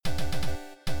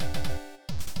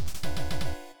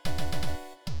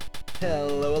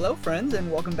Hello, friends,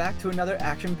 and welcome back to another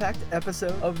action-packed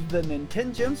episode of the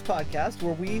Nintendo Gems podcast,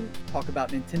 where we talk about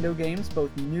Nintendo games, both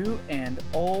new and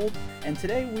old. And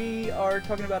today we are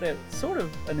talking about a sort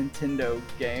of a Nintendo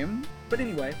game. But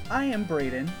anyway, I am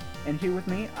Brayden, and here with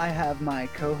me I have my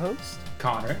co-host,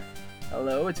 Connor.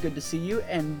 Hello, it's good to see you.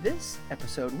 And this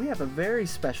episode, we have a very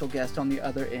special guest on the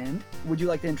other end. Would you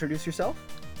like to introduce yourself?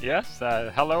 Yes,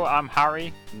 hello, I'm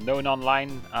Harry, known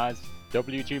online as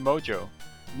WG Mojo.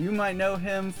 You might know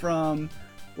him from,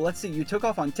 well, let's see, you took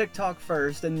off on TikTok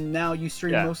first, and now you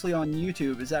stream mostly on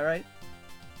YouTube, is that right?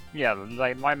 Yeah,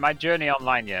 like my journey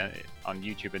online, on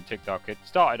YouTube and TikTok, it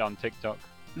started on TikTok.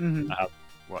 Mm-hmm. I have,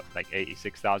 like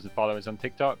 86,000 followers on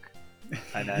TikTok.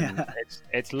 And then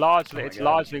it's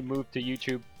largely moved to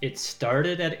YouTube. It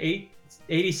started at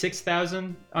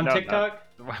 86,000 on TikTok?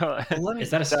 No. Well, is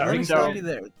that a starting Let me stop point? you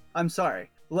there. I'm sorry.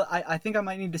 I think I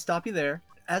might need to stop you there,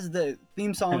 as the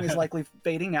theme song is likely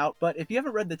fading out. But if you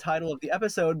haven't read the title of the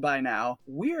episode by now,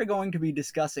 we are going to be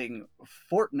discussing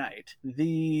Fortnite,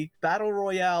 the battle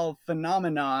royale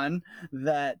phenomenon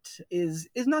that is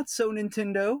not so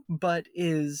Nintendo, but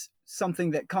is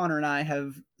something that Connor and I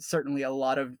have certainly a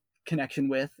lot of connection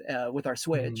with our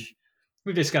Switch.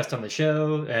 We've discussed on the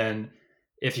show, and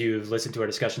if you've listened to our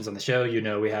discussions on the show, you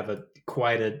know we have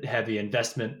quite a heavy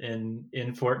investment in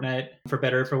Fortnite, for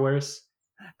better or for worse.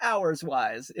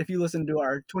 Hours-wise, if you listen to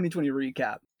our 2020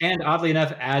 recap. And oddly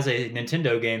enough, as a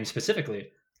Nintendo game specifically,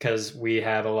 because we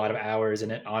have a lot of hours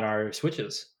in it on our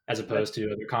Switches, as opposed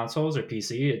to other consoles or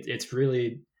PC. It's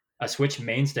really a Switch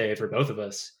mainstay for both of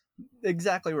us.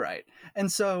 Exactly right.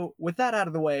 And so, with that out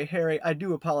of the way, Harry, I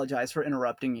do apologize for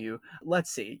interrupting you.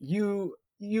 Let's see. You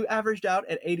averaged out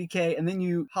at 80K, and then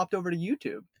you hopped over to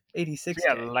YouTube, 86K.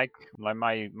 Yeah, like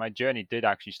my journey did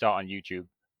actually start on YouTube.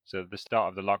 So the start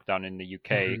of the lockdown in the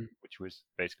UK, which was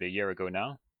basically a year ago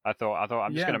now, I thought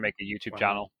I'm just going to make a YouTube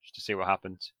channel just to see what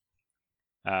happens.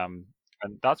 And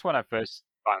that's when I first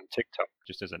found TikTok,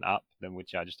 just as an app, then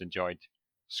which I just enjoyed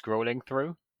scrolling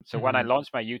through. So when I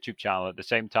launched my YouTube channel at the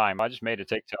same time, I just made a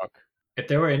TikTok. If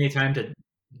there were any time to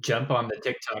jump on the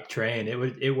TikTok train,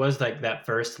 it was like that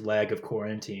first leg of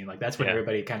quarantine. Like that's when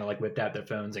everybody kind of like whipped out their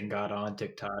phones and got on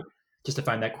TikTok just to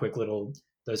find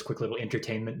those quick little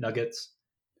entertainment nuggets.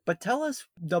 But tell us,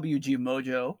 WG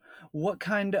Mojo, what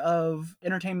kind of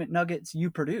entertainment nuggets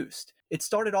you produced. It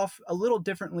started off a little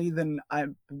differently than I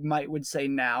would say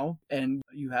now, and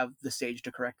you have the stage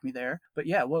to correct me there. But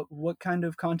yeah, what kind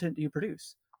of content do you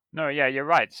produce? No, yeah, you're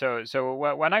right. So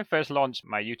when I first launched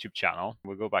my YouTube channel,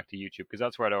 we'll go back to YouTube because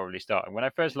that's where it already started. When I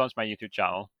first launched my YouTube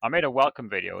channel, I made a welcome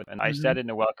video, and I said in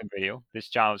the welcome video, this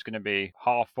channel is going to be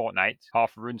half Fortnite,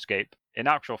 half RuneScape. In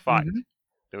actual fact,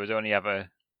 there was only ever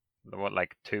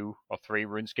 2 or 3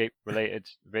 RuneScape related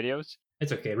videos.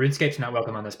 It's okay. RuneScape's not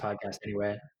welcome on this podcast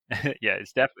anyway. Yeah,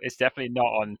 it's definitely not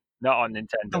on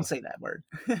Nintendo. Don't say that word.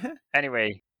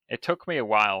 Anyway, it took me a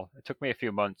while. It took me a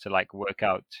few months to work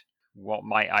out what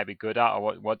might I be good at,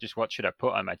 or what should I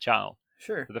put on my channel.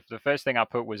 Sure. So the first thing I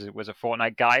put was a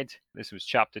Fortnite guide. This was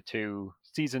chapter 2,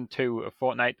 season 2 of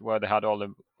Fortnite, where they had all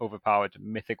the overpowered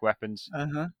mythic weapons,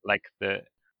 like the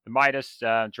Midas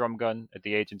drum gun at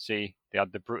the agency. They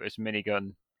had the Brutus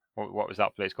minigun. What was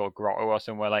that place called? Grotto or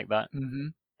somewhere like that.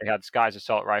 They had Sky's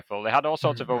assault rifle. They had all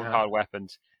sorts of overpowered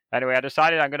weapons. Anyway, I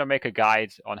decided I'm going to make a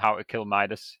guide on how to kill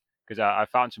Midas, because I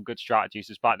found some good strategies,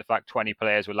 despite the fact 20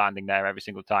 players were landing there every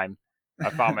single time. I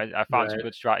found some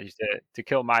good strategies to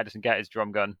kill Midas and get his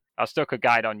drum gun. I stuck a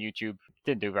guide on YouTube.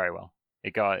 Didn't do very well.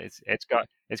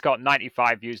 It's got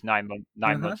 95 views 9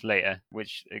 months later,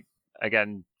 which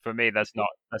again, for me, that's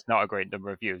not a great number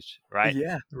of views, right?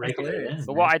 Yeah, regular.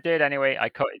 But what I did anyway, I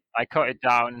cut it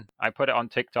down. I put it on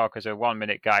TikTok as a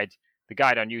 1-minute guide. The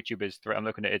guide on YouTube is I'm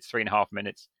looking at it's 3.5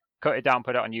 minutes. Cut it down,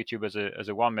 put it on YouTube as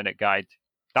a 1-minute guide.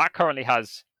 That currently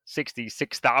has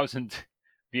 66,000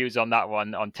 views on that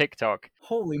one on TikTok.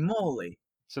 Holy moly!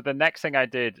 So the next thing I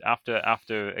did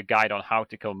after a guide on how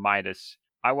to kill Midas,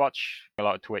 I watch a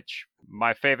lot of Twitch.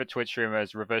 My favorite Twitch streamer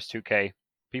is Reverse2K.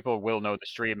 People will know the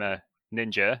streamer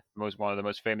Ninja, one of the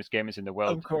most famous gamers in the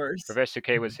world. Of course.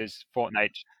 Reverse2K was his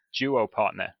Fortnite duo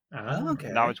partner. Okay.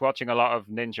 And I was watching a lot of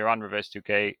Ninja and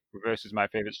Reverse2K. Reverse is my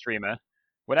favorite streamer.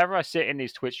 Whenever I sit in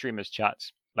these Twitch streamers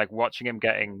chats, like watching him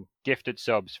getting gifted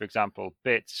subs, for example,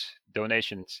 bits,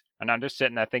 donations, and I'm just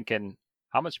sitting there thinking,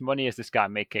 how much money is this guy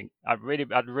making? I'd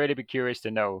really be curious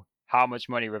to know how much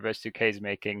money Reverse2K is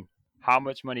making, how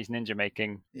much money is Ninja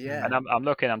making. Yeah. And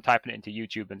I'm typing it into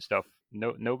YouTube and stuff.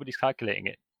 Nobody's calculating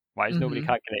it. Why is nobody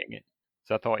calculating it?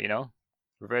 So I thought,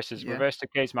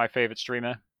 Reverse2K is my favorite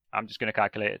streamer. I'm just going to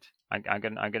calculate it. I'm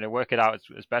going to work it out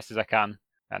as best as I can.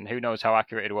 and who knows how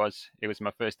accurate it was. It was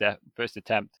my first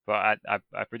attempt, but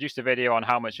I produced a video on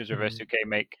how much does reverse 2K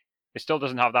make. It still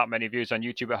doesn't have that many views on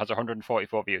YouTube. It has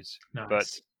 144 views. Nice. But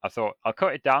I thought I'll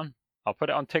cut it down. I'll put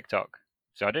it on TikTok.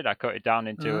 So I did. I cut it down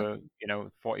into a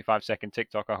 45-second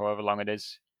TikTok or however long it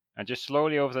is, and just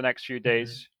slowly over the next few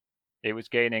days, it was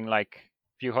gaining like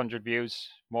a few hundred views,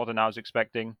 more than I was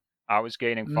expecting. I was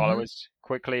gaining followers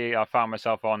quickly. I found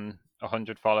myself on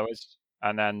 100 followers,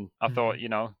 and then I thought,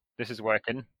 this is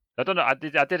working. I don't know. I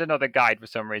did another guide for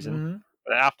some reason,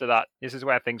 but after that, this is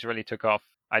where things really took off.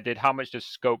 I did how much does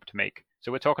Scoped make?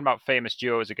 So we're talking about famous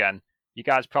duos again. You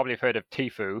guys probably have heard of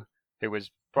Tfue, who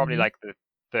was probably like the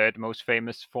third most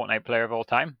famous Fortnite player of all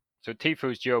time. So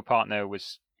Tfue's duo partner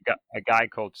was a guy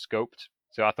called Scoped.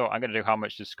 So I thought I'm going to do how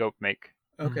much does Scoped make.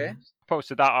 Okay.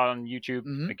 Posted that on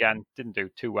YouTube. Again, didn't do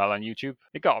too well on YouTube.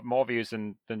 It got more views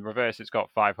than Reverse. It's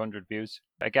got 500 views.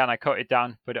 Again, I cut it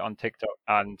down, put it on TikTok,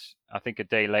 and I think a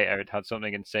day later it had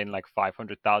something insane like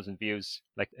 500,000 views.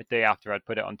 Like a day after I'd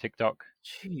put it on TikTok.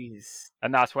 Jeez.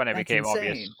 And that's when it became insane.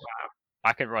 obvious. Wow,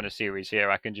 I can run a series here.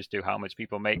 I can just do how much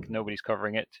people make. Nobody's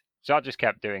covering it. So I just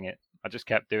kept doing it.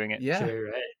 Yeah.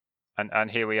 Sure, right. And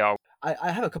here we are.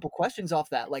 I have a couple questions off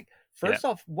that. Like, first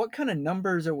off, what kind of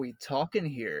numbers are we talking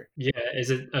here? Yeah, is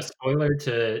it a spoiler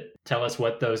to tell us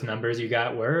what those numbers you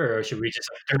got were, or should we just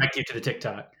direct you to the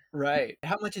TikTok? Right.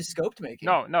 How much is Scoped making?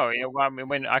 No.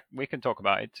 We can talk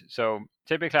about it. So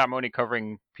typically, I'm only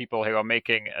covering people who are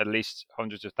making at least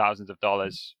hundreds of thousands of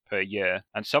dollars per year,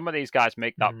 and some of these guys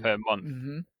make that per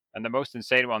month. And the most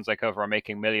insane ones I cover are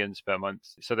making millions per month.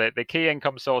 So the key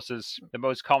income sources, the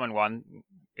most common one,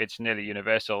 it's nearly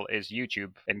universal, is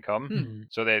YouTube income.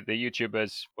 So the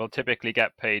YouTubers will typically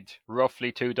get paid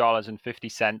roughly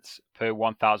 $2.50 per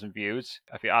 1,000 views.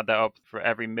 If you add that up, for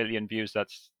every million views,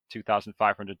 that's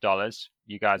 $2,500.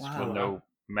 You guys will know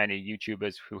many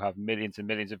YouTubers who have millions and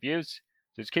millions of views.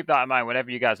 So just keep that in mind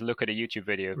whenever you guys look at a YouTube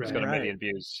video. If it's got a million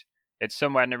views, it's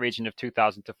somewhere in the region of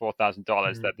 $2,000 to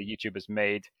 $4,000 that the YouTuber's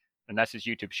made. Unless it's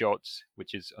YouTube Shorts,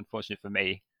 which is unfortunate for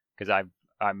me because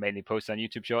I mainly post on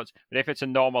YouTube Shorts. But if it's a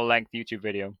normal length YouTube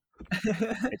video,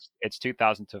 it's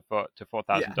 $2,000 to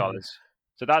 $4,000.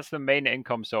 So that's the main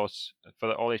income source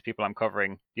for all these people I'm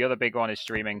covering. The other big one is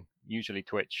streaming, usually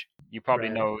Twitch. You probably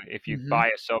know if you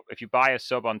buy a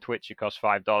sub on Twitch, it costs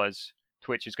 $5.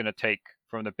 Twitch is going to take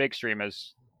from the big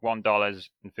streamers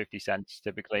 $1.50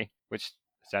 typically, which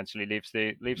essentially leaves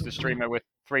the streamer with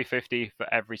 $3.50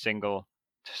 for every single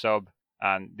sub.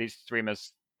 And these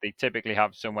streamers, they typically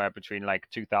have somewhere between like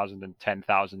 2,000 and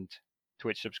 10,000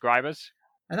 Twitch subscribers.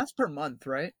 And that's per month,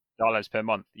 right? Dollars per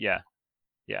month, yeah.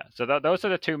 So those are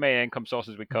the two main income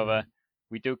sources we cover.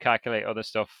 We do calculate other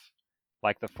stuff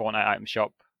like the Fortnite item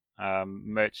shop,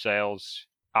 merch sales,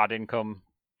 ad income,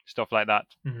 stuff like that.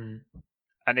 And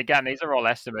again, these are all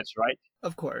estimates, right?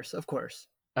 Of course.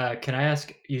 Can I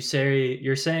ask you, Sari?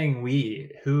 You're saying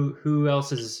we. Who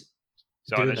else is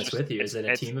doing this with you? Is it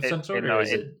a team of some sort, or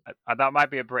is it? That might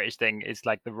be a British thing. It's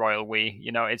like the royal we.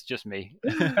 It's just me.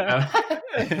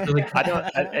 I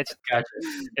don't.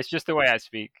 It's just the way I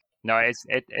speak. No, it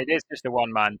is just a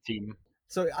one-man team.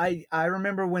 So I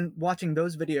remember when watching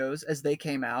those videos as they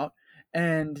came out,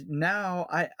 and now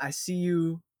I see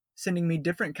you sending me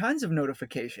different kinds of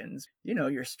notifications.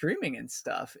 You're streaming and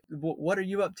stuff. What are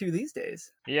you up to these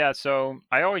days? Yeah, so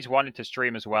I always wanted to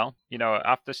stream as well.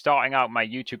 After starting out my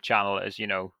YouTube channel as,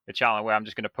 a channel where I'm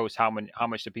just going to post how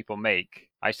much do people make,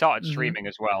 I started streaming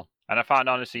as well. And I found,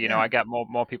 honestly, I get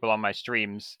more people on my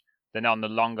streams than on the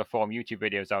longer form YouTube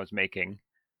videos I was making.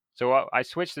 So I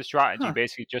switched the strategy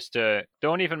basically just to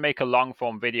don't even make a long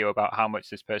form video about how much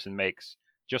this person makes.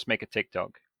 Just make a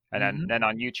TikTok. And then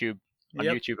on YouTube,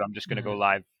 I'm just going to go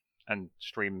live and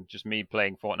stream just me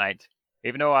playing Fortnite.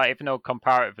 Even though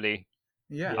comparatively,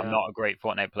 I'm not a great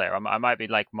Fortnite player. I might be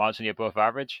like marginally above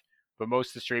average, but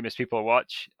most of the streamers people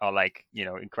watch are like,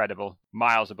 incredible,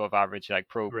 miles above average, like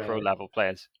pro level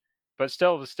players. But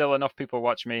still enough people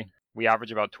watch me. We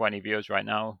average about 20 views right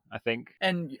now, I think.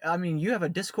 And I mean, you have a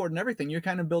Discord and everything. You're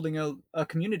kind of building a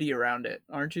community around it,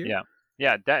 aren't you?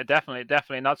 Yeah, definitely.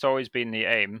 And that's always been the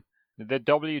aim. The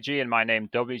WG in my name,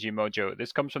 WG Mojo.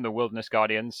 This comes from the Wilderness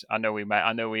Guardians. I know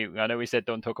we said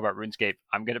don't talk about RuneScape.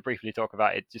 I'm going to briefly talk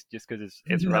about it just because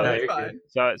it's relevant.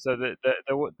 So the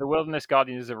Wilderness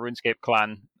Guardians is a RuneScape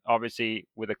clan. Obviously,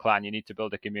 with a clan, you need to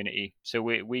build a community. So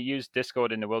we used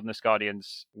Discord in the Wilderness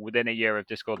Guardians within a year of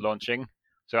Discord launching.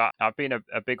 So I've been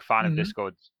a big fan of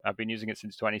Discord. I've been using it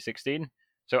since 2016.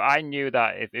 So I knew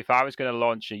that if I was going to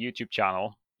launch a YouTube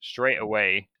channel, straight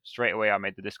away I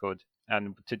made the Discord.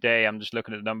 And today I'm just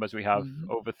looking at the numbers. We have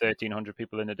over 1,300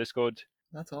 people in the Discord.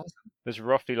 That's awesome. There's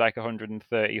roughly like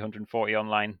 130, 140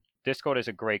 online. Discord is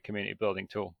a great community building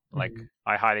tool. Like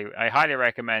I highly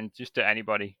recommend just to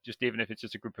anybody, just even if it's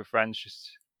just a group of friends,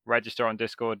 just register on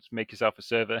Discord, make yourself a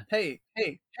server. Hey,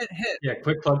 hit. Yeah,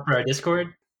 quick plug for our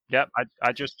Discord. Yep,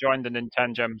 I just joined the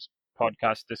Nintendo Gems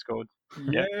podcast Discord.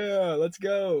 Yeah, let's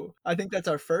go. I think that's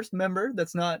our first member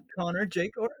that's not Connor,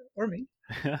 Jake, or me.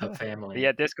 A family. But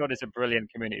yeah, Discord is a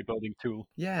brilliant community building tool.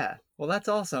 Yeah, well, that's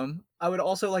awesome. I would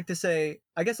also like to say,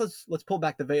 I guess let's pull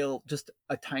back the veil just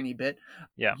a tiny bit.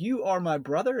 Yeah, you are my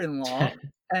brother-in-law,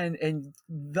 and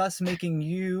thus making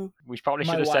you. We probably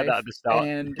should have said that at the start.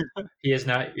 And he is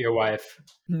not your wife.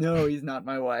 No, he's not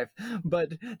my wife,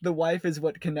 but the wife is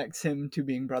what connects him to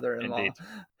being brother-in-law. Indeed.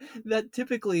 That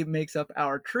typically makes up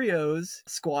our trios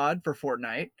squad for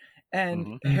Fortnite.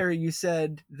 And Harry, you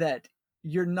said that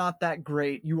you're not that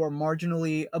great. You are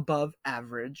marginally above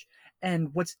average. And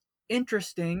what's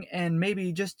interesting, and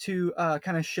maybe just to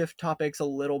kind of shift topics a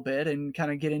little bit and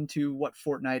kind of get into what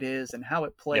Fortnite is and how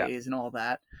it plays and all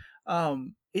that,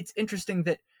 it's interesting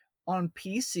that on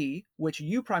PC, which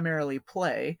you primarily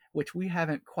play, which we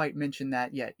haven't quite mentioned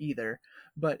that yet either,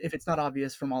 but if it's not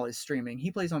obvious from all his streaming,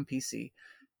 he plays on PC.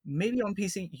 Maybe on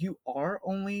PC you are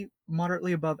only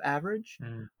moderately above average,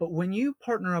 but when you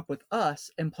partner up with us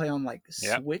and play on like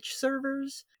Switch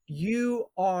servers, you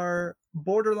are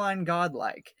borderline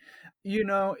godlike. You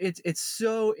know, it's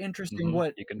so interesting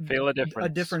what you can feel a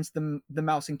difference the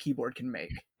mouse and keyboard can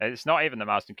make. It's not even the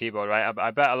mouse and keyboard, right?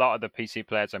 I bet a lot of the PC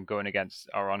players I'm going against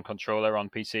are on controller on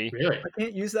PC. Really? I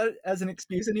can't use that as an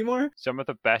excuse anymore. Some of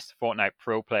the best Fortnite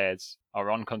Pro players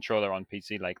are on controller on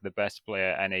PC. Like the best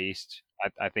player, NA East,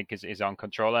 I think is on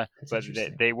controller. That's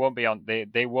but they won't be on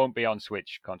they won't be on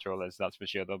Switch controllers. That's for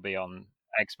sure. They'll be on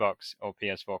Xbox or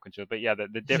PS4 controller. But yeah,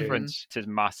 the difference is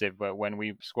massive. But when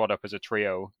we squad up as a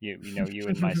trio, you know, you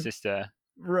and my sister,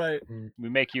 right? We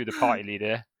make you the party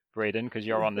leader, Braden, because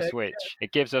you're on the Switch.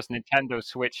 It gives us Nintendo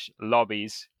Switch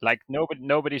lobbies like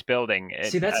nobody's building.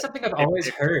 See, that's something I've always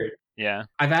heard. Yeah,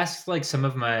 I've asked like some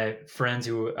of my friends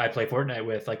who I play Fortnite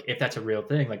with, like if that's a real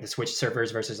thing, like the Switch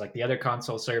servers versus like the other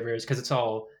console servers, because it's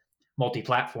all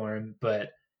multi-platform. But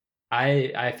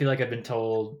I feel like I've been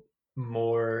told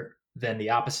more than the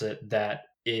opposite, that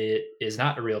it is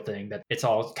not a real thing, that it's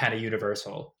all kind of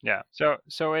universal. Yeah.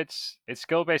 So it's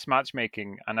skill-based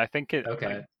matchmaking, and I think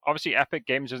like, obviously Epic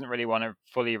Games doesn't really want to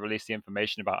fully release the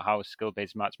information about how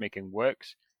skill-based matchmaking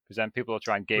works, because then people will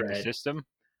try and game the system.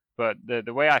 But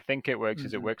the way I think it works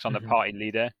is it works on the party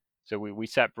leader. So we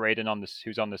set Braden on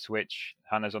who's on the Switch,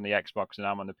 Hannah's on the Xbox, and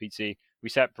I'm on the PC. We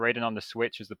set Braden on the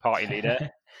Switch as the party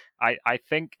leader. I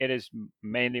think it is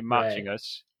mainly matching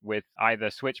us with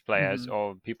either Switch players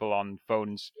or people on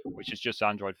phones, which is just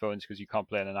Android phones, because you can't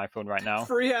play on an iPhone right now.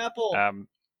 Free Apple.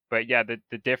 But yeah,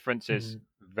 the difference is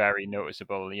very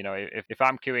noticeable. You know, if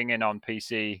I'm queuing in on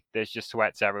PC, there's just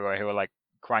sweats everywhere who are like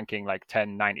cranking like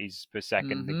 1090s per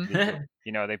second.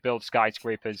 You know, they build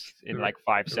skyscrapers in like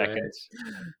 5 seconds.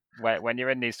 When you're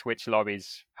in these Switch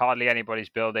lobbies, hardly anybody's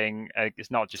building.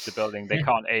 It's not just a building. They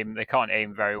can't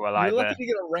aim very well either. You're lucky to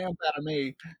get a ramp out of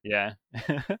me. Yeah.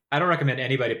 I don't recommend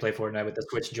anybody play Fortnite with the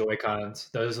Switch Joy-Cons.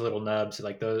 Those little nubs,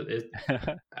 like those.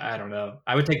 I don't know.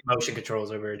 I would take motion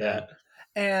controls over that.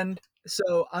 And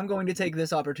so I'm going to take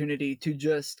this opportunity to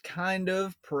just kind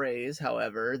of praise,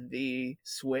 however, the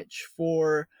Switch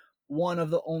for one of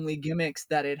the only gimmicks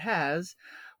that it has,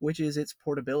 which is its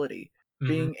portability.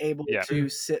 Being able to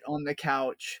sit on the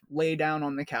couch, lay down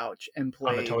on the couch, and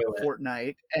play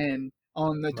Fortnite, and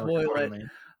on the toilet.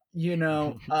 You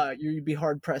know, you'd be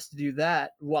hard pressed to do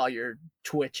that while you're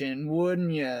twitching,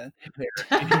 wouldn't you?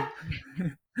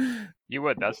 You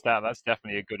would. That's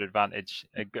definitely a good advantage.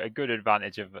 A good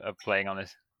advantage of playing on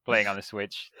the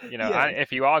Switch. You know, and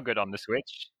if you are good on the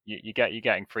Switch, you're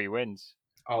getting free wins.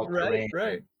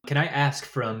 Right. Can I ask,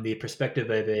 from the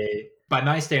perspective of by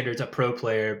my standards, a pro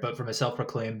player, but from a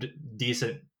self-proclaimed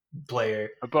decent player,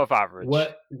 above average,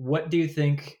 what do you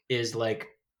think is like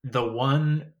the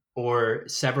one or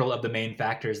several of the main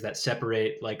factors that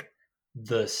separate like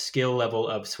the skill level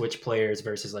of Switch players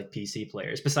versus like PC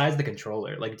players, besides the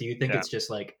controller? Like, do you think it's just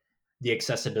like the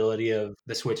accessibility of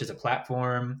the Switch as a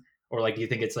platform, or like do you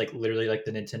think it's like literally like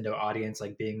the Nintendo audience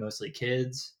like being mostly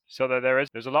kids? So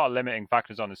there's a lot of limiting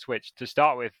factors on the Switch. To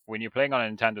start with, when you're playing on a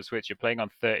Nintendo Switch, you're playing on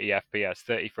 30 FPS,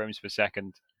 30 frames per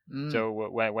second. So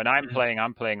when I'm playing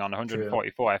on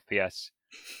 144 FPS,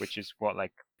 which is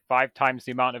like 5 times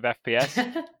the amount of FPS.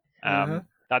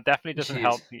 That definitely doesn't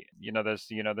help. You know,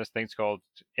 there's things called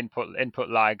input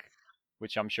lag,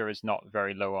 which I'm sure is not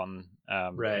very low on.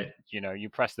 You know, you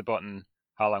press the button,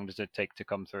 how long does it take to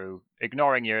come through?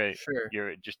 Ignoring your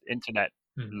just internet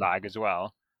lag as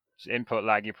well. So input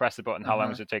lag, you press the button, how long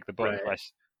does it take the button Right.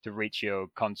 press to reach your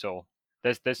console?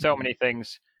 There's so many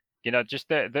things. Just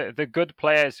the good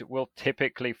players will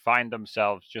typically find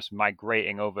themselves just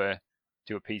migrating over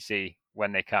to a PC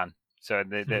when they can. So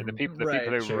the people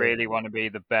who Sure. really want to be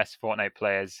the best Fortnite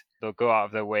players, they'll go out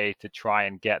of their way to try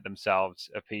and get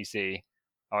themselves a PC.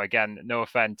 Or again, no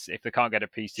offense, if they can't get a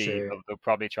PC, Sure. they'll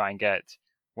probably try and get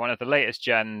one of the latest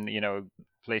gen,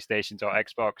 PlayStations or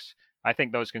Xbox. I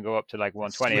think those can go up to like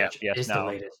 120 Switch FPS is now.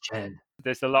 the latest gen.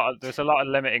 There's a lot of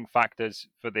limiting factors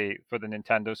for the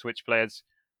Nintendo Switch players.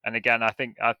 And again, I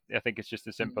think it's just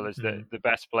as simple as the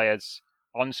best players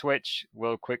on Switch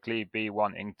will quickly be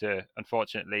wanting to,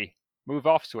 unfortunately, move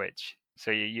off Switch.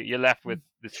 So you're left with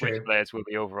the Switch players will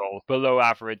be overall below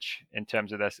average in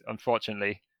terms of this.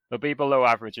 Unfortunately, they'll be below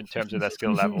average in terms of their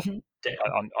skill level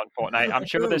on Fortnite. I'm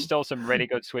sure there's still some really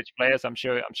good Switch players. I'm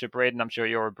sure Braden, I'm sure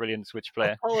you're a brilliant Switch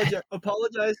player.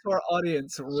 Apologize to our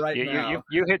audience now.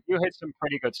 You hit some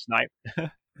pretty good snipe.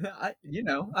 I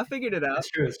figured it out.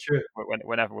 It's true.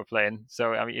 Whenever we're playing,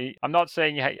 so I mean, I'm not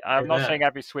saying saying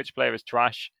every Switch player is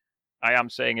trash. I am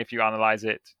saying if you analyze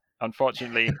it,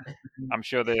 unfortunately, I'm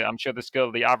sure the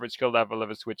average skill level of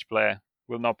a Switch player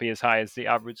will not be as high as the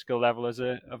average skill level of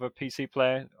a PC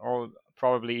player, or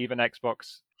probably even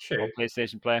Xbox or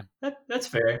PlayStation player. That's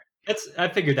fair. I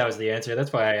figured that was the answer.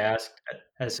 That's why I asked.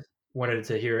 I just wanted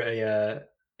to hear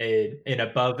an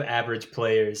above average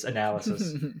player's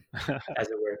analysis, as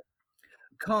it were.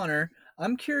 Connor,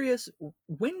 I'm curious,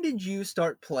 when did you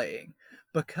start playing?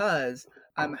 Because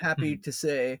I'm happy to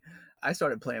say I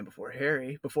started playing before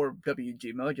Harry, before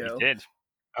WG Mojo. You did.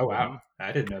 Oh wow,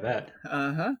 I didn't know that.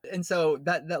 And so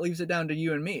that leaves it down to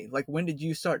you and me. Like, when did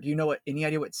you start? Do you know any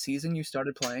idea what season you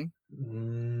started playing?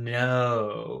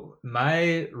 No,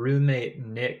 my roommate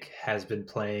Nick has been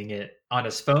playing it on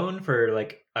his phone for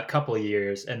like a couple of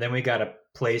years, and then we got a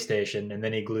PlayStation, and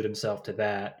then he glued himself to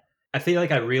that. I feel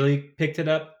like I really picked it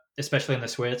up, especially on the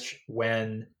Switch,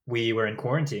 when we were in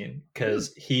quarantine,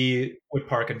 because he would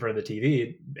park in front of the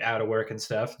TV out of work and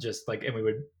stuff, and we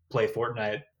would play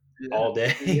Fortnite all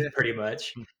day, pretty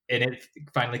much. And it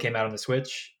finally came out on the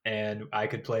Switch, and I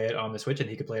could play it on the Switch, and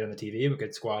he could play it on the TV. We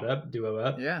could squad up, duo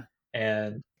up. Yeah.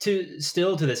 And to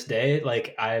this day,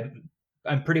 like I'm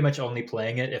pretty much only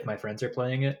playing it if my friends are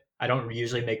playing it. I don't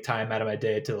usually make time out of my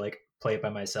day to like play it by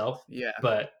myself. Yeah.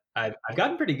 But I've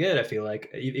gotten pretty good. I feel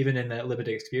like even in that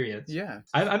limited experience. Yeah.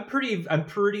 I'm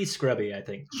pretty scrubby. I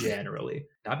think generally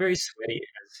not very sweaty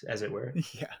as it were.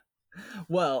 Yeah.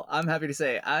 Well, I'm happy to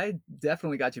say I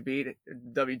definitely got you beat.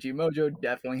 WG Mojo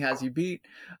definitely has you beat.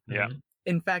 Yeah.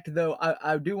 In fact, though,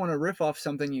 I do want to riff off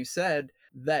something you said,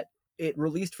 that it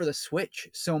released for the Switch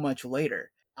so much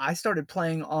later. I started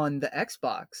playing on the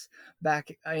Xbox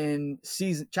back in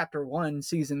Chapter 1,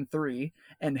 Season 3,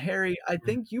 and Harry, I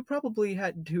think you probably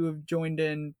had to have joined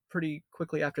in pretty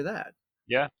quickly after that.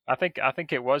 Yeah, I think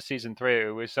it was Season 3.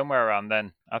 It was somewhere around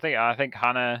then. I think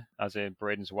Hannah, as in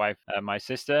Braden's wife, my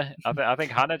sister, I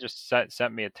think Hannah just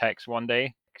sent me a text one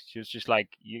day. She was just like,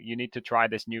 you need to try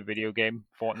this new video game,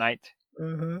 Fortnite.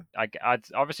 I'd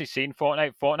obviously seen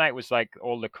Fortnite. Fortnite was like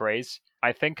all the craze.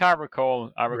 I think I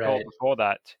recall before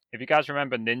that. If you guys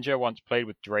remember, Ninja once played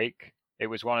with Drake. It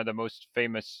was one of the most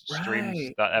famous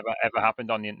streams that ever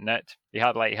happened on the internet. He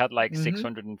had like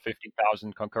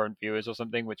 650,000 concurrent viewers or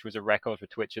something, which was a record for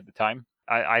Twitch at the time.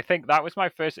 I think that was my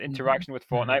first interaction with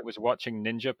Fortnite, was watching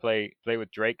Ninja play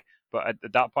with Drake. But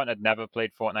at that point, I'd never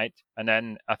played Fortnite. And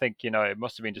then I think, it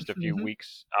must have been just a few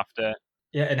weeks after.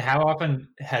 Yeah, and how often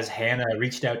has Hannah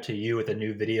reached out to you with a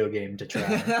new video game to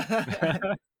try?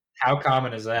 How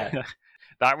common is that?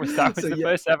 That was the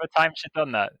first ever time she'd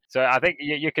done that. So I think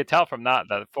you could tell from that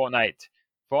Fortnite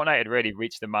had really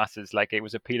reached the masses. Like, it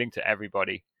was appealing to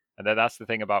everybody. And that's the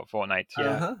thing about Fortnite.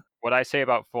 Yeah. What I say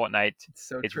about Fortnite,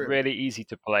 it's true. really easy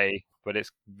to play, but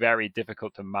it's very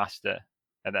difficult to master.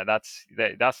 And that's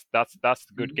the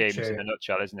good games in a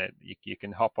nutshell, isn't it? You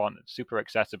can hop on, it's super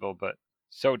accessible, but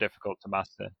so difficult to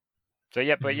master. So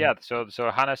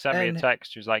so Hannah sent me a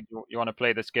text. She was like, "You want to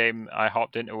play this game?" I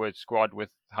hopped into a squad with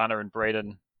Hannah and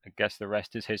Braden. I guess the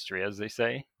rest is history, as they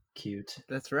say. Cute.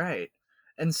 That's right.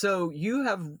 And so you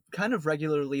have kind of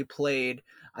regularly played,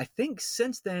 I think,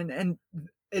 since then. And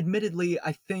admittedly,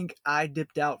 I think I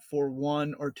dipped out for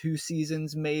 1 or 2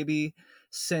 seasons, maybe,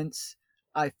 since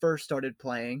I first started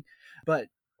playing. But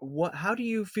how do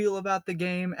you feel about the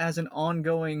game as an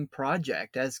ongoing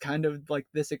project, as kind of like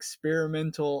this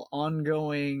experimental,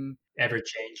 ongoing,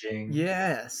 ever-changing?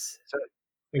 Yes. So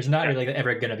there's not really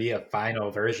ever going to be a final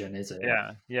version, is it?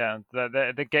 Yeah.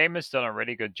 The game has done a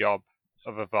really good job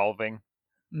of evolving.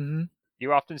 Mm-hmm.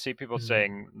 You often see people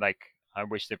saying, like, I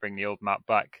wish they bring the old map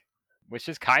back, which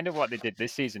is kind of what they did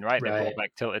this season, right? They brought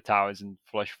back Tilted Towers and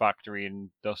Flush Factory and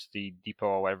Dusty Depot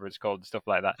or whatever it's called and stuff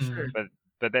like that. Sure. But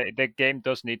the game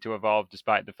does need to evolve,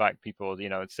 despite the fact people,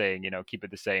 saying, keep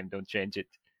it the same, don't change it.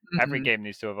 Every game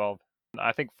needs to evolve.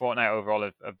 I think Fortnite overall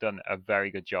have done a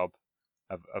very good job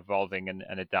of evolving and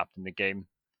adapting the game.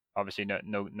 Obviously,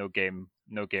 no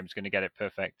game's going to get it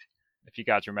perfect. If you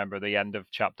guys remember the end of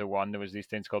Chapter 1, there was these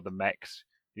things called the mechs,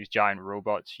 these giant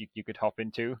robots you could hop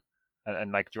into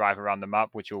and like drive around the map,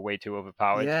 which were way too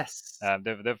overpowered. Yes.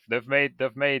 They've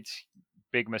made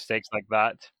big mistakes like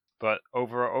that, but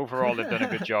overall they've done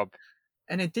a good job.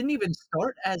 And it didn't even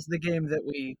start as the game that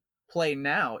we play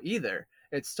now either.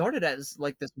 It started as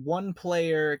like this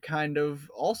one-player kind of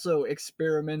also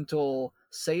experimental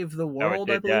save the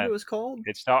world. I believe it was called.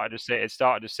 It started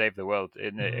to save the world.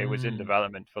 It was in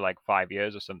development for like 5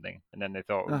 years or something, and then they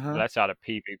thought, let's add a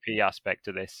PvP aspect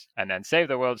to this, and then save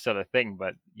the world's still a thing.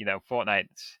 But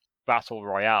Fortnite's Battle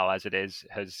Royale, as it is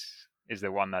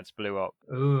the one that's blew up.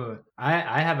 Ooh,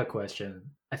 I have a question.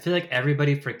 I feel like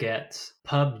everybody forgets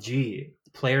PUBG,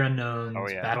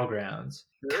 PlayerUnknown's Battlegrounds,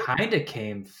 kind of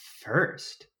came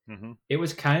first. Mm-hmm. It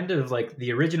was kind of like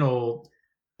the original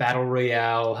Battle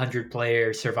Royale,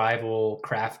 100-player survival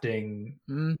crafting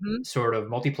sort of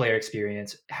multiplayer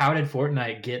experience. How did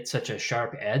Fortnite get such a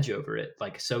sharp edge over it,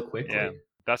 like so quickly? Yeah,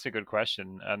 that's a good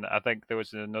question. And I think there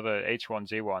was another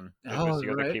H1Z1. It was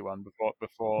the other key one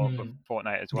before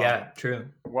Fortnite as well. Yeah, true.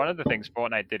 One of the things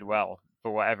Fortnite did well,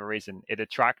 for whatever reason, it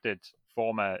attracted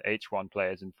former H1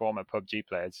 players and former PUBG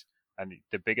players. And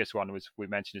the biggest one was, we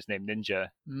mentioned his name, Ninja,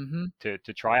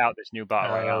 to try out this new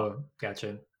Battle Royale.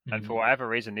 Gotcha. And for whatever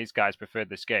reason, these guys preferred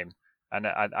this game. And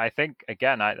I think,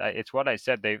 again, it's what I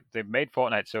said. They've made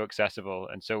Fortnite so accessible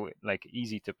and so like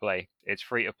easy to play. It's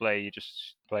free to play. You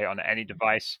just play it on any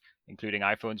device, including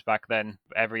iPhones back then.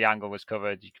 Every angle was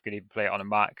covered. You could even play it on a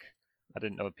Mac. I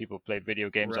didn't know people played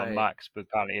video games on Macs, but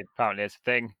apparently it's a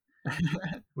thing.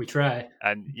 We try.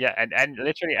 And and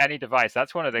literally any device. I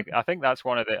think that's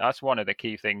one of the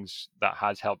key things that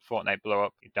has helped Fortnite blow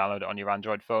up. You download it on your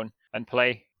Android phone and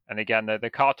play. And again, the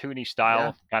cartoony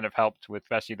style kind of helped with,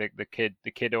 especially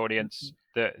the kid audience.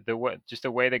 Just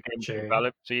the way the game's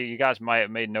developed. So you guys might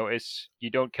have made notice.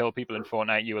 You don't kill people in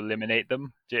Fortnite; you eliminate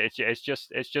them. It's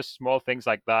just small things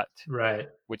like that, right?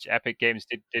 Which Epic Games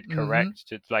did correct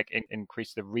to like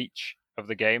increase the reach of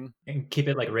the game and keep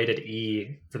it like rated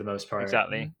E for the most part.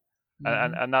 Exactly,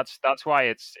 and that's why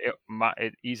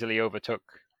it easily overtook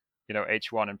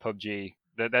H1 and PUBG.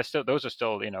 Those are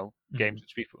still games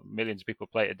which millions of people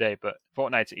play today, but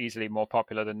Fortnite's easily more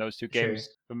popular than those two games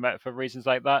for reasons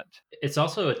like that. It's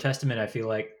also a testament, I feel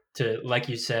like, to, like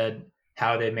you said,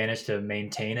 how they managed to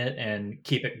maintain it and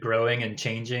keep it growing and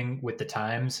changing with the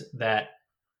times, that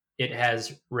it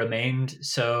has remained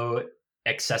so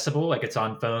accessible. Like, it's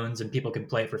on phones and people can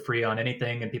play it for free on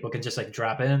anything and people can just like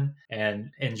drop in and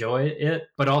enjoy it,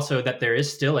 but also that there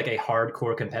is still like a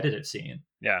hardcore competitive scene.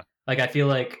 Yeah, like I feel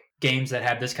like games that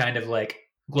have this kind of like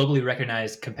globally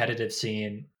recognized competitive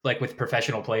scene, like with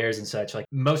professional players and such, like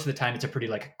most of the time it's a pretty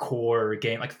like core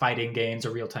game, like fighting games or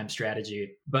real-time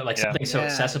strategy, but like something so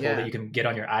accessible that you can get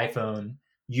on your iPhone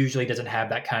usually doesn't have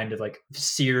that kind of like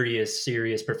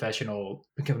serious professional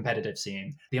competitive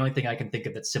scene. The only thing I can think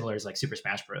of that's similar is like Super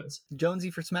Smash Bros. Jonesy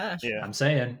for Smash. Yeah, I'm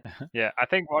saying. Yeah, I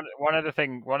think one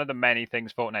of the many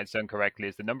things Fortnite's done correctly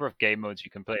is the number of game modes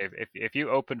you can play. If you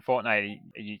open Fortnite,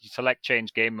 you select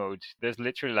change game mode, there's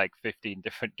literally like 15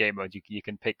 different game modes you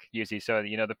can pick usually. So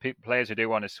the players who do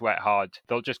want to sweat hard,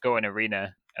 they'll just go in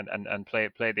arena and play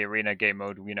the arena game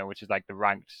mode, which is like the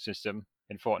ranked system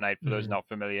in Fortnite for those not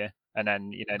familiar. And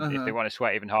then, if they want to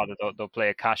sweat even harder, they'll play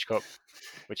a cash cup,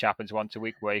 which happens once a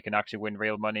week, where you can actually win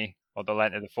real money. Or they'll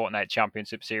enter the Fortnite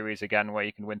Championship Series again, where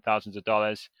you can win thousands of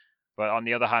dollars. But on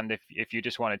the other hand, if you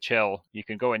just want to chill, you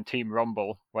can go in Team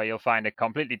Rumble, where you'll find a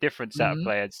completely different set of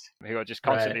players who are just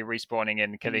constantly respawning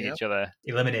in, killing each other,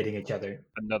 eliminating each other.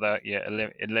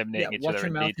 Eliminating each other. Watch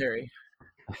your mouth, Harry.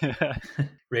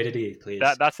 Rated E, please.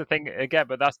 That's the thing again,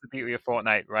 but that's the beauty of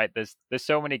Fortnite, right? There's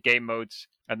so many game modes,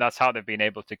 and that's how they've been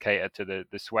able to cater to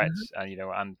the sweats and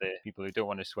and the people who don't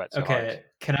want to sweat so hard.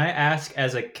 Can I ask,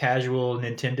 as a casual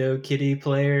Nintendo Kitty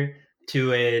player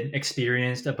to an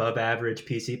experienced above average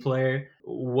PC player,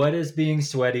 what is being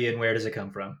sweaty and where does it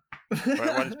come from?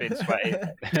 What is being sweaty?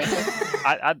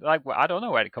 I don't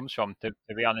know where it comes from, to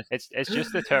be honest. It's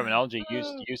just the terminology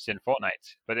used in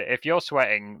Fortnite. But if you're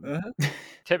sweating,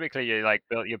 typically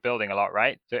you're building a lot,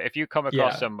 right? So if you come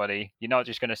across somebody, you're not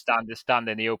just going to stand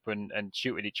in the open and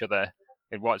shoot at each other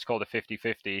in what's called a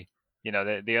 50-50. You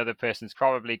know, the other person's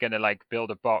probably going to like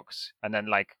build a box and then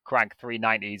like crank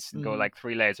 390s and go like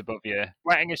 3 layers above you.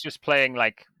 Sweating is just playing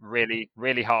like really,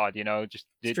 really hard, you know, just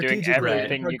doing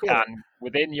everything you can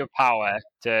within your power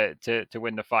to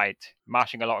win the fight,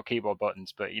 mashing a lot of keyboard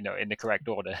buttons, but you know, in the correct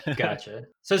order. Gotcha.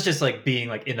 So it's just like being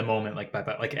like in the moment, like by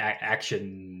like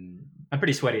action. I'm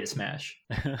pretty sweaty at Smash.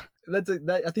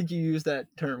 I think you used that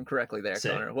term correctly there,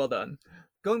 Sick. Connor. Well done.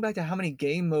 Going back to how many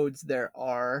game modes there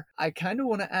are, I kind of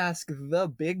want to ask the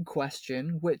big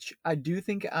question, which I do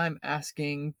think I'm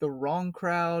asking the wrong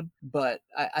crowd, but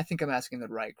I think I'm asking the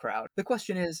right crowd. The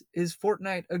question is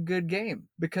Fortnite a good game?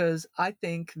 Because I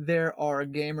think there are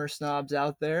gamer snobs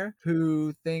out there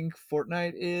who think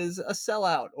Fortnite is a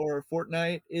sellout, or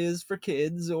Fortnite is for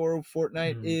kids, or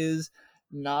Fortnite is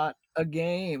not a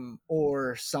game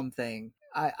or something.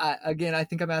 I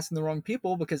think I'm asking the wrong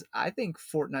people, because I think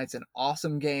Fortnite's an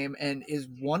awesome game and is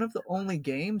one of the only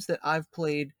games that I've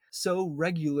played so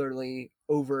regularly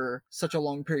over such a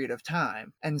long period of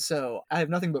time. And so I have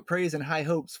nothing but praise and high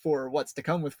hopes for what's to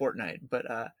come with Fortnite. But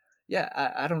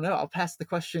I don't know. I'll pass the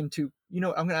question to, I'm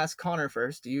going to ask Connor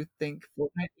first. Do you think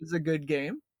Fortnite is a good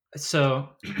game? So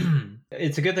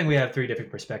it's a good thing we have 3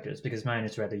 different perspectives, because mine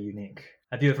is rather unique.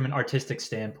 I view it from an artistic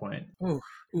standpoint. Oof.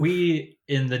 We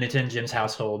in the Nintendo Gyms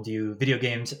household view video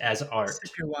games as art.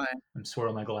 I'm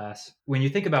swirling my glass. When you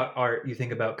think about art, you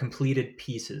think about completed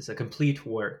pieces, a complete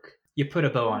work. You put a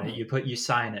bow on it, you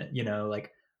sign it,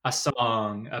 like a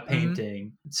song, a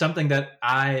painting. Something that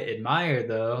I admire,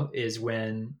 though, is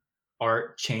when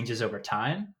art changes over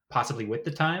time, possibly with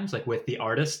the times, like with the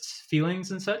artist's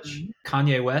feelings and such.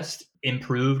 Kanye West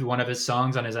improved one of his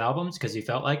songs on his albums because he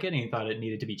felt like it and he thought it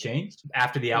needed to be changed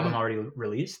after the album already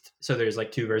released. So there's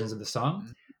like 2 versions of the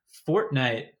song.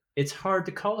 Fortnite, it's hard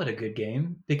to call it a good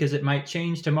game because it might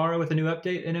change tomorrow with a new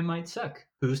update and it might suck.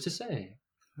 Who's to say?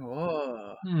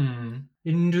 Whoa.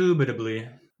 Indubitably.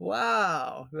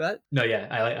 Wow. No, yeah,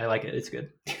 I like it. It's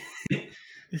good.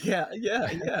 Yeah.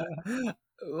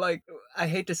 Like, I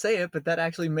hate to say it, but that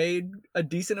actually made a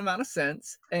decent amount of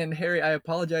sense. And Harry, I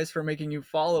apologize for making you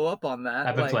follow up on that.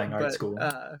 I've been playing Art School.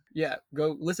 Yeah,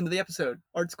 go listen to the episode,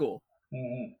 Art School.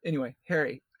 Anyway,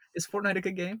 Harry, is Fortnite a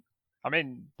good game? I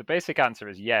mean, the basic answer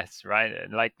is yes, right?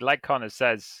 Like Connor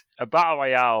says, a battle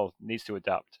royale needs to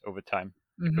adapt over time.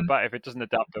 But if it doesn't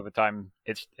adapt over time,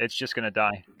 it's just going to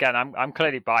die. Again, I'm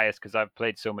clearly biased because I've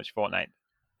played so much Fortnite.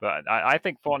 But I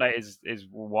think Fortnite is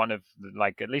one of,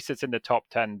 at least it's in the top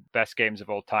 10 best games of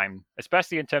all time,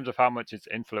 especially in terms of how much it's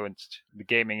influenced the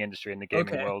gaming industry and the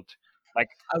gaming world. Like,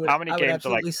 how many games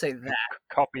are say that.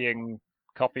 copying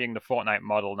the Fortnite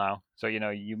model now? So,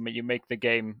 you make the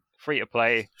game free to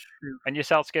play and you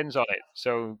sell skins on it.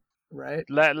 So right.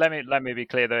 Let me be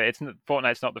clear though,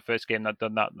 Fortnite's not the first game that's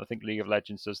done that. I think League of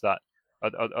Legends does that.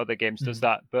 Other games does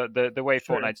that. But the way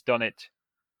Fortnite's done it,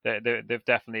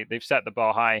 they've set the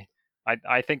bar high.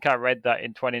 I think I read that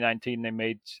in 2019 they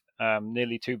made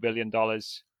nearly $2 billion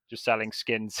just selling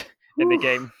skins in the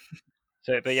game.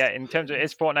 So, but yeah, in terms of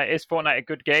is Fortnite a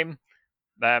good game?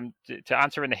 To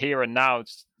answer in the here and now,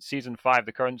 season 5,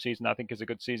 the current season, I think is a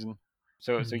good season.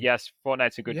 So yes,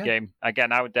 Fortnite's a good game.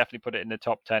 Again, I would definitely put it in the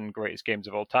top 10 greatest games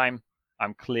of all time.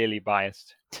 I'm clearly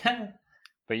biased.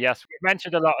 But yes, we've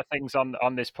mentioned a lot of things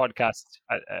on this podcast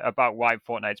about why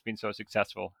Fortnite's been so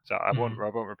successful. So I won't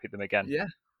repeat them again. Yeah.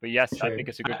 But yes, sure. I think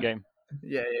it's a good game.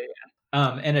 Yeah.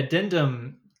 An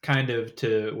addendum kind of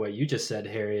to what you just said,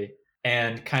 Harry,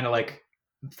 and kind of like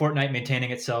Fortnite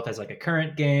maintaining itself as like a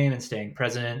current game and staying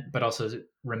present, but also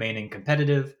remaining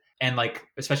competitive. And like,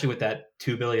 especially with that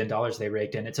 $2 billion they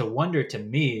raked in, it's a wonder to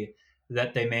me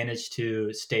that they managed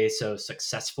to stay so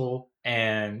successful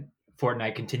and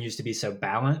Fortnite continues to be so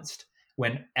balanced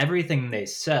when everything they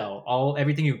sell,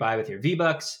 everything you buy with your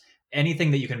V-Bucks, anything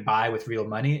that you can buy with real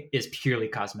money is purely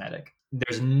cosmetic.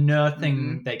 There's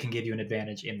nothing that can give you an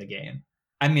advantage in the game.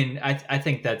 I mean, I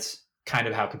think that's kind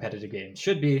of how competitive games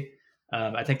should be.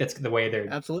 I think that's the way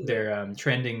they're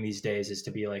trending these days, is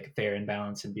to be like fair and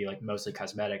balanced and be like mostly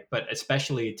cosmetic, but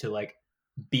especially to like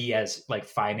be as like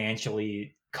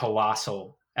financially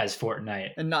colossal as Fortnite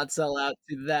and not sell out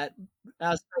to that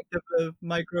aspect of the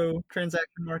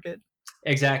microtransaction market.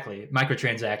 Exactly,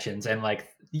 microtransactions and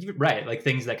like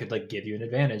things that could like give you an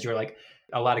advantage, or like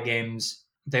a lot of games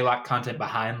they lock content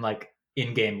behind like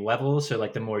in-game levels, so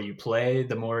like the more you play,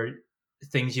 the more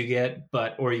things you get,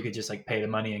 or you could just like pay the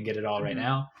money and get it all right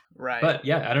now. Right. But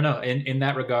yeah, I don't know. In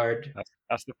that regard,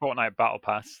 that's the Fortnite Battle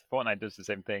Pass. Fortnite does the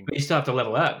same thing. But you still have to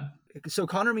level up. So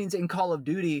Connor means in Call of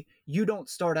Duty, you don't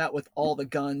start out with all the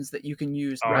guns that you can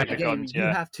use throughout the game. Guns, you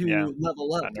have to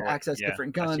level up to access yeah,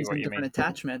 different guns and different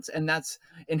attachments, and that's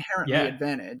inherently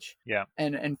advantage. Yeah.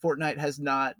 And Fortnite has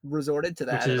not resorted to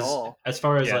that at all. As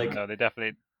far as no, they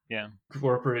definitely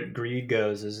corporate greed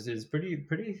goes, is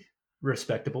pretty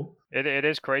respectable. It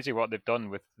is crazy what they've done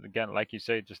with, again, like you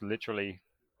say, just literally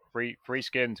free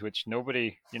skins, which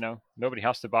nobody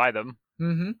has to buy them.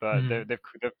 Mm-hmm. But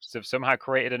they've somehow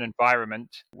created an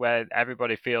environment where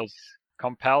everybody feels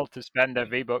compelled to spend their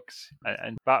V-Bucks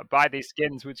and buy these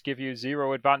skins, which give you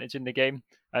zero advantage in the game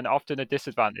and often a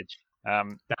disadvantage.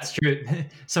 That's true.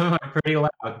 Some of them are pretty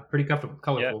loud, pretty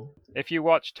colorful. Yeah. If you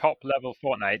watch top-level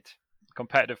Fortnite,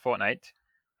 competitive Fortnite,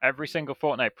 every single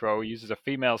Fortnite pro uses a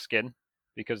female skin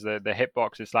because the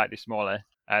hitbox is slightly smaller.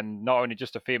 And not only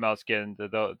just a female skin,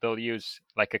 they'll use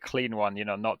like a clean one,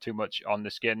 not too much on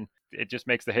the skin. It just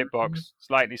makes the hitbox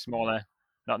slightly smaller,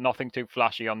 nothing too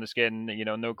flashy on the skin,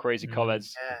 no crazy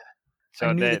colors. Yeah. So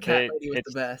I knew the cat lady was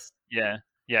the best. Yeah.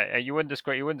 You wouldn't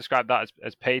describe that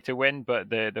as pay to win, but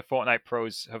the Fortnite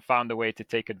pros have found a way to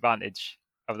take advantage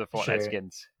of the Fortnite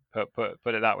skins. Put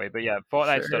it that way. But yeah,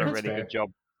 Fortnite's done a really good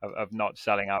job of not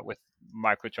selling out with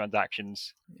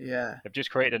microtransactions. Yeah, they've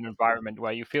just created an environment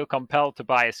where you feel compelled to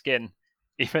buy a skin,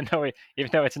 even though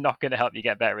it's not going to help you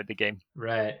get better at the game.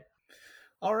 Right.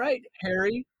 All right,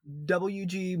 Harry,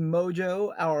 WG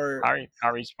Mojo,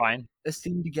 Harry's fine.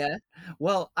 Esteemed guest.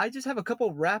 Well, I just have a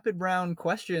couple rapid round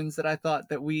questions that I thought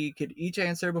that we could each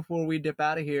answer before we dip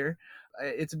out of here.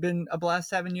 It's been a blast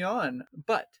having you on,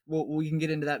 but we can get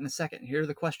into that in a second. Here are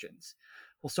the questions.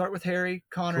 We'll start with Harry,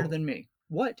 Connor, then me.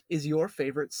 What is your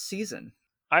favorite season?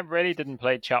 I really didn't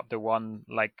play Chapter 1.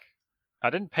 I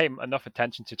didn't pay enough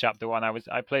attention to Chapter 1.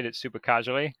 I played it super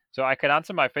casually. So I can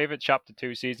answer my favorite Chapter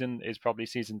 2 season is probably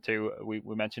Season 2. We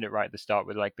mentioned it right at the start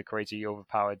with the crazy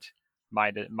overpowered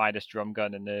Midas drum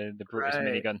gun and the Brutus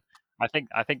minigun. I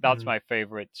think that's my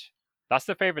favorite. That's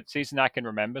the favorite season I can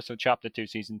remember. So Chapter 2,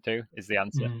 Season 2 is the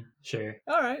answer. Sure.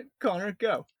 All right, Connor,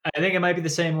 go. I think it might be the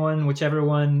same one. Whichever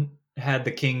one had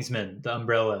the Kingsman, the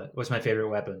umbrella, was my favorite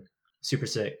weapon. Super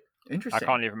sick. Interesting. I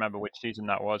can't even remember which season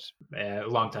that was. A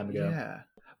long time ago. Yeah.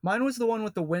 Mine was the one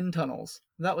with the wind tunnels.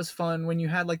 That was fun when you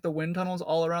had the wind tunnels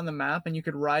all around the map and you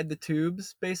could ride the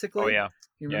tubes, basically. Oh, yeah.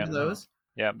 You remember those?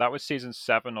 Yeah, that was season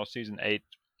 7 or season 8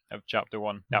 of Chapter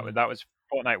 1. That was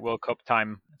Fortnite World Cup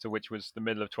time, so which was the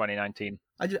middle of 2019.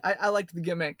 I liked the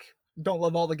gimmick. Don't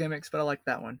love all the gimmicks, but I like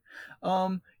that one.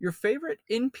 Your favorite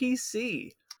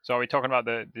NPC? So are we talking about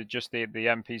the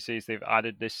NPCs they've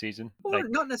added this season? Well,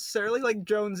 not necessarily like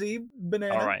Jonesy,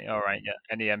 Banana. All right, yeah.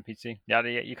 Any NPC? Yeah,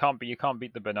 you can't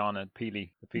beat the Banana,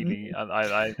 Peely. The Peely,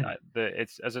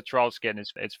 it's as a troll skin.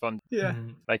 It's fun. Yeah,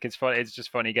 it's fun. It's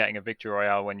just funny getting a victory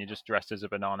royale when you're just dressed as a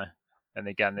banana. And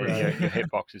again, your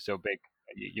hitbox is so big.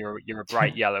 You're a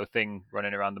bright yellow thing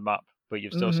running around the map, but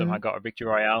you've still somehow got a victory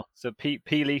royale. So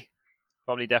Peely,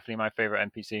 probably definitely my favorite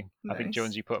NPC. Nice. I think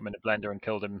Jonesy put him in a blender and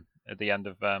killed him at the end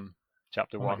of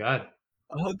Chapter 1. Oh my god!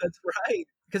 Oh, that's right.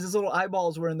 Because his little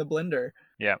eyeballs were in the blender.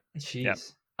 Yeah.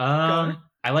 Jeez. Yeah.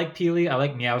 I like Peely. I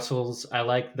like Meowscles. I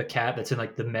like the cat that's in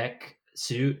the mech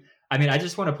suit. I mean, I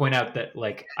just want to point out that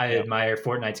I admire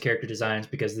Fortnite's character designs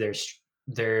because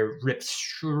they're ripped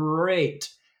straight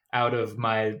out of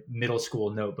my middle school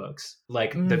notebooks.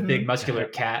 The big muscular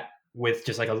cat with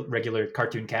just a regular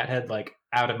cartoon cat head,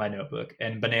 out of my notebook,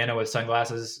 and Banana with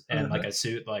sunglasses and a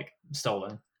suit,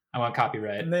 stolen. I want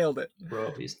copyright. Nailed it.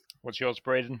 Royalties. What's yours,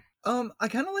 Braden? I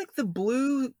kind of like the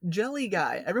blue jelly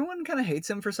guy. Everyone kind of hates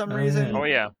him for some reason. Oh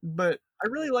yeah. But I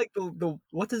really like the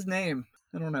what's his name?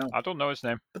 I don't know. I don't know his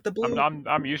name. But the blue.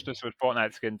 I'm useless with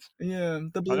Fortnite skins. Yeah,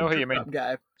 the blue. I know who you mean.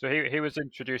 Guy. So he was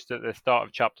introduced at the start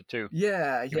of Chapter 2.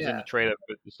 Yeah, he was in the trailer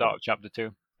at the start of Chapter 2.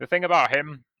 The thing about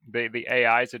him, the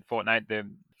AIs in Fortnite, the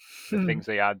things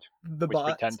they add, which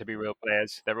bots. pretend to be real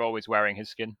players, they're always wearing his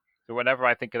skin. So whenever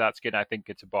I think of that skin, I think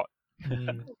it's a bot.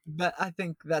 But I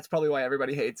think that's probably why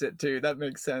everybody hates it too. That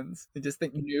makes sense. They just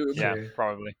think noob. Yeah,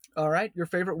 probably. All right, your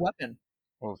favorite weapon?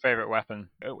 Well, favorite weapon.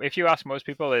 If you ask most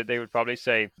people, they would probably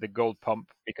say the gold pump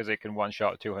because it can one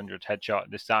shot 200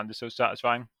 headshot. The sound is so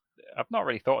satisfying. I've not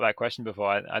really thought of that question before.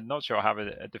 I'm not sure I have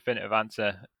a definitive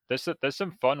answer. There's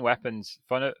some fun weapons.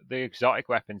 The exotic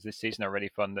weapons this season are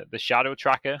really fun. The shadow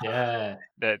tracker. Yeah.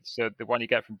 So the one you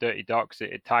get from Dirty Docks,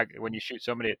 when you shoot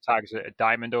somebody, it tags a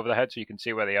diamond over the head so you can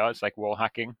see where they are. It's like wall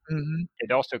hacking. Mm-hmm.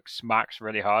 It also smacks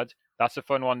really hard. That's a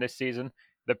fun one this season.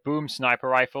 The boom sniper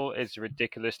rifle is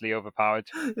ridiculously overpowered.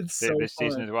 It's so this fun.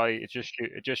 season as well. It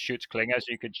just shoots clingers.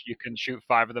 You can shoot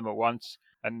 5 of them at once.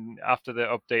 And after the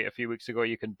update a few weeks ago,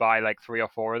 you can buy 3 or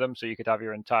 4 of them, so you could have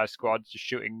your entire squad just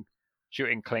shooting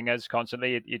shooting clingers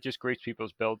constantly. It just greased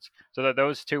people's builds. So that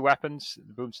those two weapons,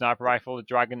 the boom sniper rifle, the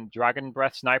dragon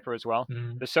breath sniper as well.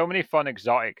 There's so many fun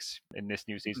exotics in this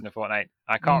new season of Fortnite.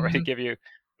 I can't really give you.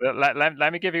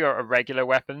 Let me give you a regular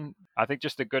weapon. I think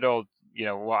just the good old,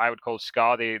 what I would call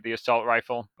SCAR, the assault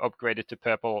rifle, upgraded to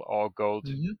purple or gold.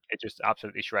 It just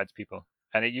absolutely shreds people.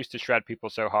 And it used to shred people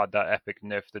so hard that Epic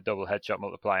nerfed the double headshot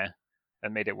multiplier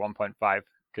and made it 1.5,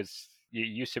 because you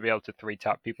used to be able to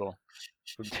 3-tap people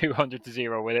from 200 to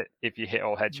 0 with it if you hit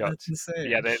all headshots. That's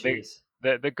insane. Yeah,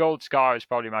 the gold SCAR is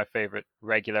probably my favorite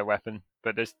regular weapon,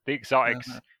 but there's the exotics.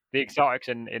 The exotics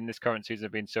in this current season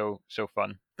have been so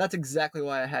fun. That's exactly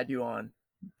why I had you on.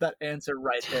 That answer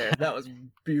right there. That was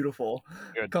beautiful.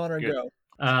 Good, Connor, good.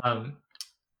 go.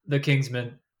 The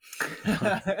Kingsman.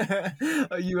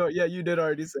 You did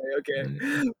already say.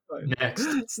 Okay.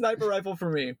 Next. Sniper rifle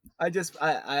for me. I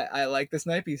like the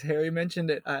snipies. Harry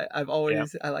mentioned it. I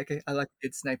like a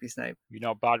good snipey snipe. You're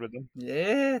not bad with them.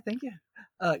 Yeah, thank you.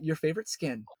 Your favorite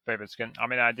skin? Favorite skin? I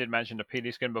mean, I did mention the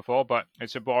PD skin before, but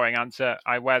it's a boring answer.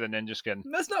 I wear the ninja skin.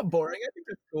 That's not boring. I think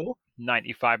that's cool.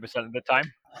 95% of the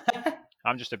time.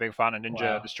 I'm just a big fan of Ninja,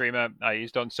 Wow. the streamer.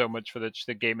 He's done so much for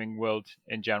the gaming world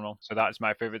in general. So that's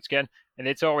my favorite skin. And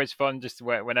it's always fun just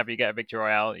whenever you get a victory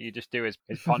royale, you just do his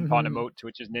pon pon emote,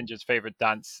 which is Ninja's favorite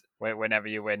dance whenever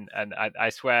you win. And I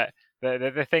swear,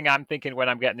 the thing I'm thinking when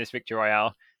I'm getting this victory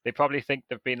royale, they probably think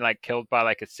they've been killed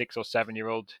by a 6 or 7 year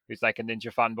old who's like a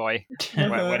Ninja fanboy.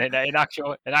 when in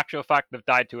actual fact they've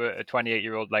died to a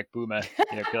 28-year-old like Boomer.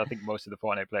 Because I think most of the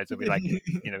Fortnite players will be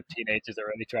teenagers or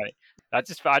early 20. I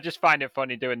just find it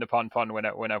funny doing the pon when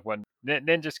I've won.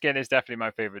 Ninja skin is definitely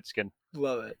my favorite skin.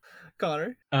 Love it.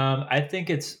 Connor? I think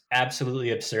it's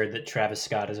absolutely absurd that Travis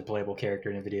Scott is a playable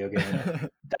character in a video game.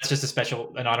 That's just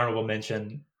an honorable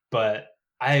mention. But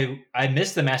I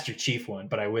missed the Master Chief one,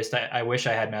 but I wish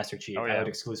I had Master Chief. Oh, yeah. I would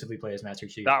exclusively play as Master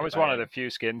Chief. That was one of the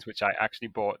few skins which I actually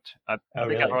bought. I think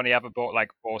really? I've only ever bought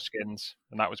 4 skins,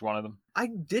 and that was one of them. I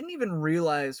didn't even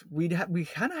realize we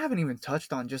kind of haven't even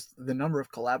touched on just the number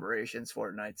of collaborations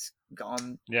Fortnite's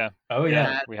gone. Yeah. Oh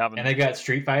yeah, we haven't. And they got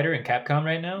Street Fighter and Capcom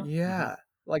right now. Yeah.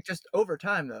 Just over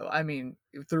time though. I mean,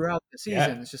 throughout the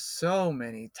season, it's just so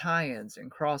many tie-ins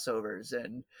and crossovers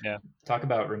and talk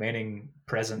about remaining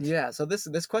present. Yeah, so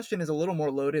this question is a little more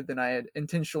loaded than I had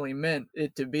intentionally meant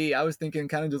it to be. I was thinking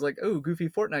kind of just goofy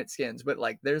Fortnite skins, but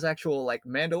there's actual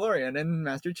Mandalorian and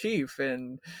Master Chief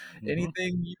and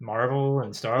anything Marvel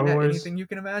and Star Wars, anything you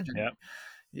can imagine.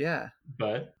 Yeah.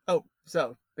 But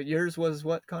yours was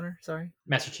what, Connor? Sorry,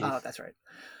 Master Chief. Oh, that's right.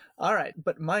 All right,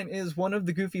 but mine is one of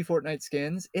the goofy Fortnite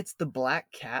skins. It's the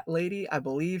Black Cat Lady. I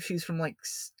believe she's from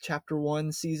Chapter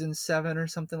 1, Season 7 or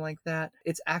something like that.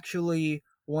 It's actually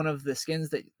one of the skins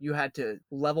that you had to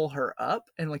level her up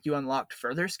and you unlocked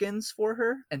further skins for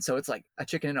her. And so it's a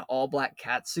chicken in an all black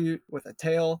cat suit with a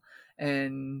tail,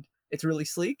 and it's really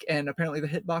sleek, and apparently the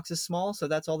hitbox is small, so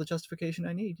that's all the justification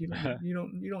I need. You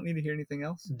don't need to hear anything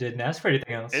else. Didn't ask for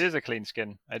anything else. It is a clean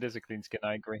skin. I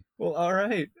agree. Well, all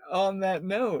right. On that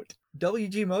note,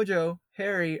 WG Mojo,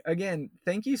 Harry, again,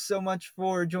 thank you so much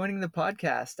for joining the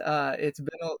podcast. It's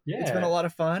been a lot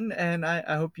of fun, and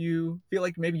I hope you feel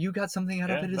like maybe you got something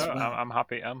out of it as well. I'm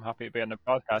happy to be on the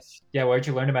podcast. Yeah, where'd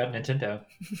you learn about Nintendo?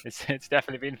 It's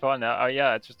definitely been fun.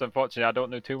 It's just unfortunate I don't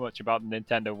know too much about the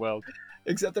Nintendo world.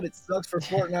 Except that it sucks for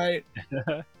Fortnite.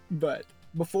 But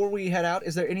before we head out,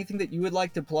 is there anything that you would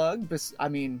like to plug? I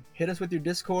mean, hit us with your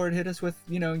Discord, hit us with,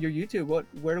 your YouTube.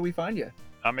 Where do we find you?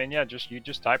 I mean, you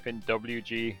just type in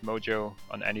WG Mojo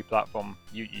on any platform,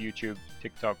 YouTube,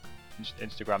 TikTok,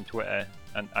 Instagram, Twitter,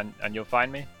 and you'll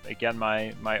find me. Again,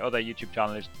 my other YouTube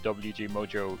channel is WG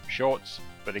Mojo Shorts,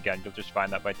 but again, you'll just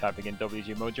find that by typing in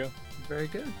WG Mojo. Very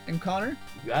good. And Connor?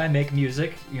 I make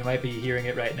music. You might be hearing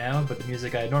it right now, but the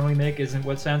music I normally make isn't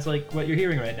what sounds like what you're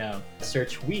hearing right now.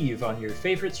 Search Weave on your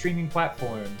favorite streaming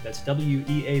platform. That's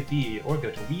WEAV, or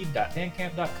go to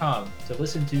weave.bandcamp.com to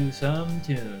listen to some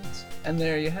tunes. And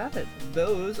there you have it.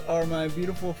 Those are my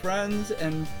beautiful friends,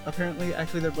 and apparently,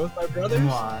 actually, they're both my brothers.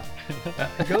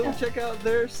 Go check out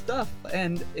their stuff.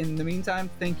 And in the meantime,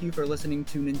 thank you for listening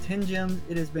to Nintengems.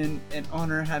 It has been an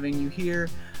honor having you here.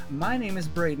 My name is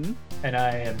Braden. And I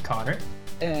am Connor.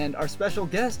 And our special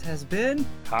guest has been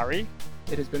Harry.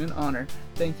 It has been an honor.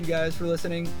 Thank you guys for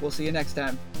listening. We'll see you next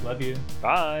time. Love you.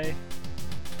 Bye.